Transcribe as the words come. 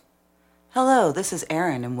Hello, this is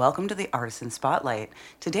Erin, and welcome to the Artisan Spotlight.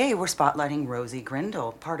 Today we're spotlighting Rosie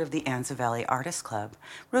Grindle, part of the Ansa Valley Artist Club.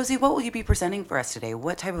 Rosie, what will you be presenting for us today?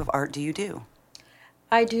 What type of art do you do?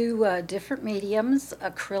 I do different mediums,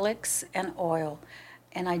 acrylics and oil.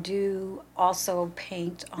 And I do also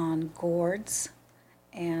paint on gourds.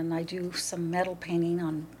 And I do some metal painting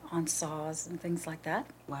on saws and things like that.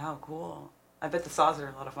 Wow, cool. I bet the saws are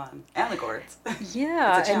a lot of fun. And the gourds. It's a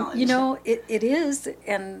Yeah, and challenge. it is.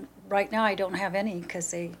 And right now I don't have any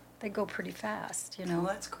because they go pretty fast. Well,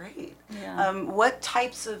 that's great. Yeah. What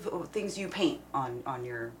types of things do you paint on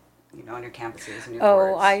your, on your canvases and your Oh,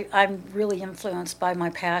 boards? I'm really influenced by my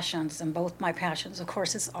passions, and both my passions, of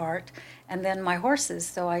course, is art, and then my horses.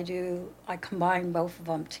 So I combine both of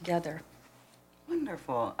them together.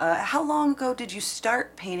 Wonderful. How long ago did you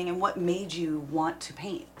start painting, and what made you want to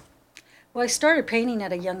paint? Well, I started painting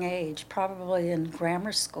at a young age, probably in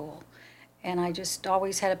grammar school. And I just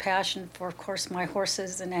always had a passion for, of course, my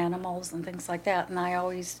horses and animals and things like that. And I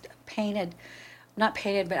always painted, not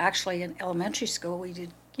painted, but actually in elementary school, we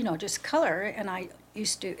did, just color. And I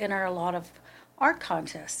used to enter a lot of art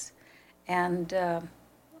contests. And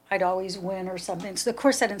I'd always win or something. So, of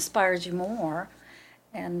course, that inspires you more.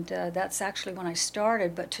 And that's actually when I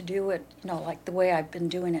started. But to do it, like the way I've been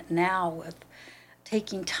doing it now with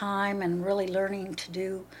taking time and really learning to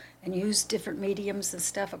do and use different mediums and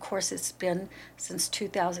stuff. Of course, it's been since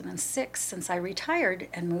 2006 since I retired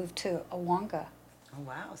and moved to Awanga. Oh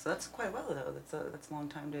wow! So that's quite well though. That's a long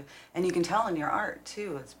time to, and you can tell in your art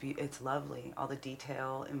too. It's lovely. All the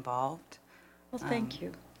detail involved. Well, Um, thank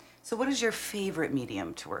you. so, what is your favorite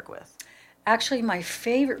medium to work with? Actually, my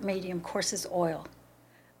favorite medium, of course, is oil.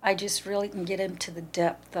 I just really can get into the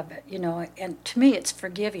depth of it. And to me, it's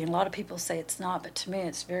forgiving. A lot of people say it's not, but to me,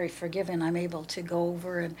 it's very forgiving. I'm able to go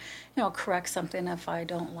over and, correct something if I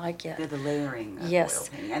don't like it. The layering of oil Yes.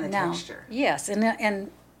 painting and the Now, texture. yes, and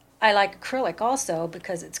I like acrylic also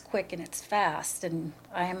because it's quick and it's fast, and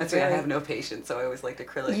I am That's why I very have no patience, so I always like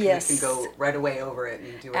acrylic. And I can yes, go right away over it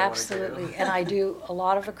and do what I want to do. absolutely. And I do a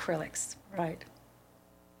lot of acrylics, right?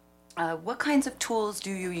 What kinds of tools do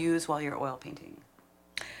you use while you're oil painting?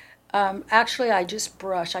 Actually, I just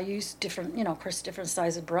brush. I use different, of course, different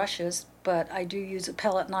size of brushes, but I do use a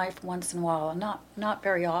pellet knife once in a while, not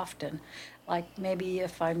very often. Like maybe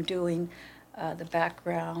if I'm doing the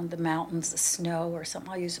background, the mountains, the snow, or something,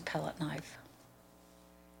 I'll use a pellet knife.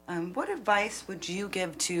 What advice would you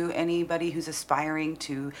give to anybody who's aspiring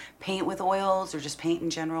to paint with oils or just paint in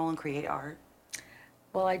general and create art?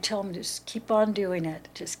 Well, I tell them just keep on doing it.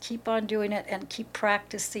 Just keep on doing it and keep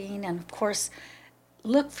practicing. And of course,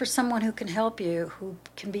 look for someone who can help you, who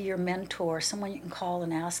can be your mentor, someone you can call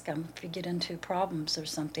and ask them if you get into problems or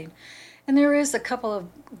something. And there is a couple of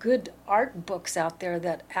good art books out there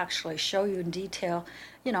that actually show you in detail,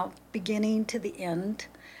 beginning to the end.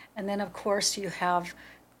 And then, of course,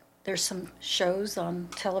 there's some shows on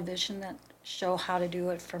television that show how to do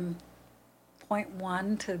it from point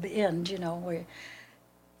one to the end, where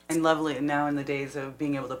And lovely, and now in the days of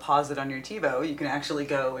being able to pause it on your TiVo, you can actually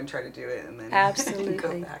go and try to do it and then go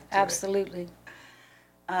absolutely, back to it. absolutely.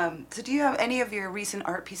 So, do you have any of your recent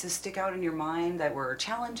art pieces stick out in your mind that were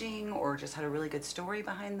challenging or just had a really good story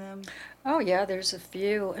behind them? Oh, yeah, there's a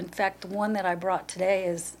few. In fact, the one that I brought today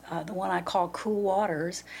is the one I call Cool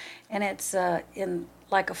Waters, and it's in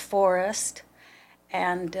like a forest.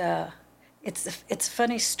 And it's a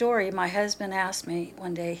funny story. My husband asked me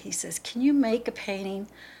one day, he says, "Can you make a painting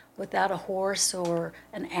without a horse or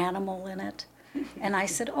an animal in it?" And I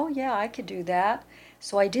said, "Oh, yeah, I could do that."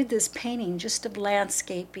 So I did this painting just of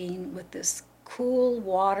landscaping with this cool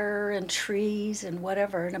water and trees and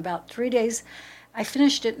whatever. In about 3 days, I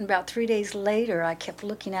finished it, and about 3 days later, I kept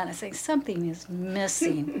looking at it and saying, something is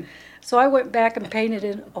missing. So I went back and painted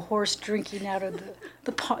in a horse drinking out of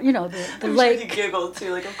the I'm sure he lake. giggled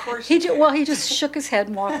too, like, of course you can. Well, he just shook his head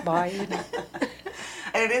and walked by.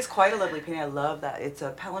 And it is quite a lovely painting. I love that. It's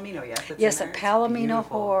a Palomino, yes, it's in Yes, a there. It's Palomino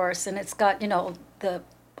beautiful. horse, and it's got, the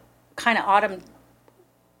kind of autumn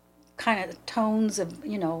kind of tones of,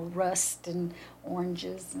 rust and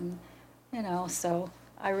oranges and, so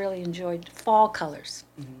I really enjoyed fall colors.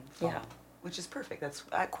 Fall, Yeah. which is perfect. That's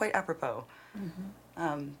quite apropos.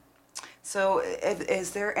 Um, so,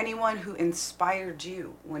 is there anyone who inspired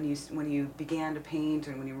you when you began to paint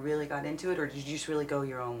and when you really got into it, or did you just really go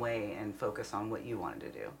your own way and focus on what you wanted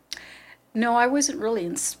to do? No, I wasn't really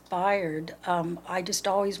inspired. I just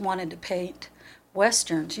always wanted to paint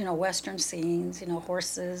westerns, western scenes,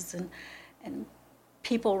 horses and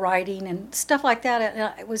people riding and stuff like that. And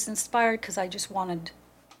I was inspired because I just wanted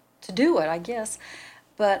to do it, I guess.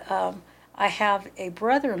 But I have a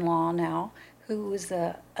brother-in-law now who was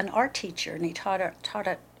an art teacher, and he taught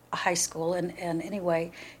at a high school. And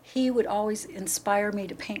anyway, he would always inspire me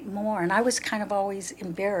to paint more, and I was kind of always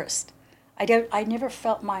embarrassed. I never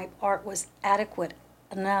felt my art was adequate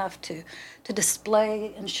enough to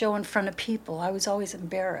display and show in front of people. I was always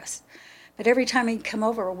embarrassed. But every time he'd come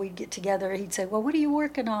over or we'd get together, he'd say, well, what are you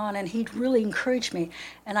working on? And he'd really encourage me.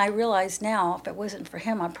 And I realize now, if it wasn't for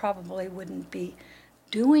him, I probably wouldn't be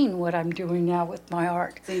doing what I'm doing now with my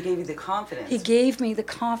art. So he gave you the confidence. He gave me the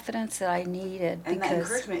confidence that I needed. And that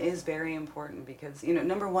encouragement is very important because, you know,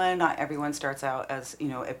 number one, not everyone starts out as, you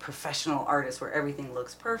know, a professional artist where everything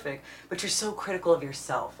looks perfect, but you're so critical of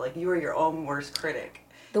yourself. Like, you are your own worst critic.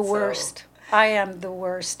 The worst. I am the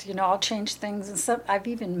worst. You know, I'll change things, and I've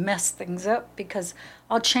even messed things up because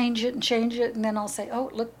I'll change it, and then I'll say, oh,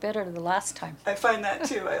 it looked better the last time. I find that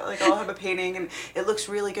too. I'll have a painting and it looks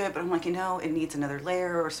really good, but I'm like, you know, it needs another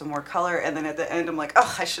layer or some more color. And then at the end, I'm like,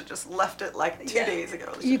 oh, I should just left it like 2 days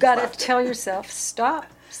ago. You got to tell yourself, stop.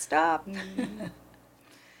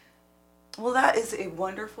 Well, that is a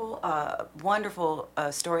wonderful, wonderful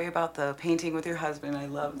story about the painting with your husband. I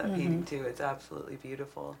love that painting too. It's absolutely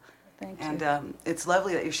beautiful. Thank you. And it's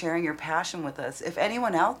lovely that you're sharing your passion with us. If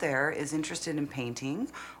anyone out there is interested in painting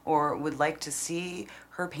or would like to see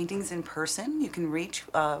her paintings in person, you can reach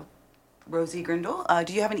Rosie Grindle.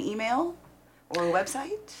 Do you have an email or a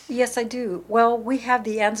website? Yes, I do. Well, we have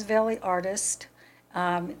the Anns Valley Artist.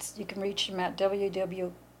 You can reach them at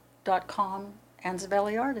www.com, Anns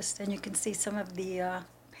Valley Artist, and you can see some of the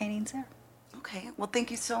paintings there. Okay. Well, thank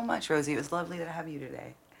you so much, Rosie. It was lovely to have you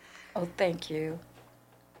today. Oh, thank you.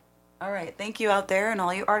 All right. Thank you out there, and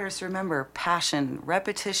all you artists, remember passion,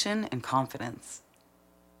 repetition, and confidence.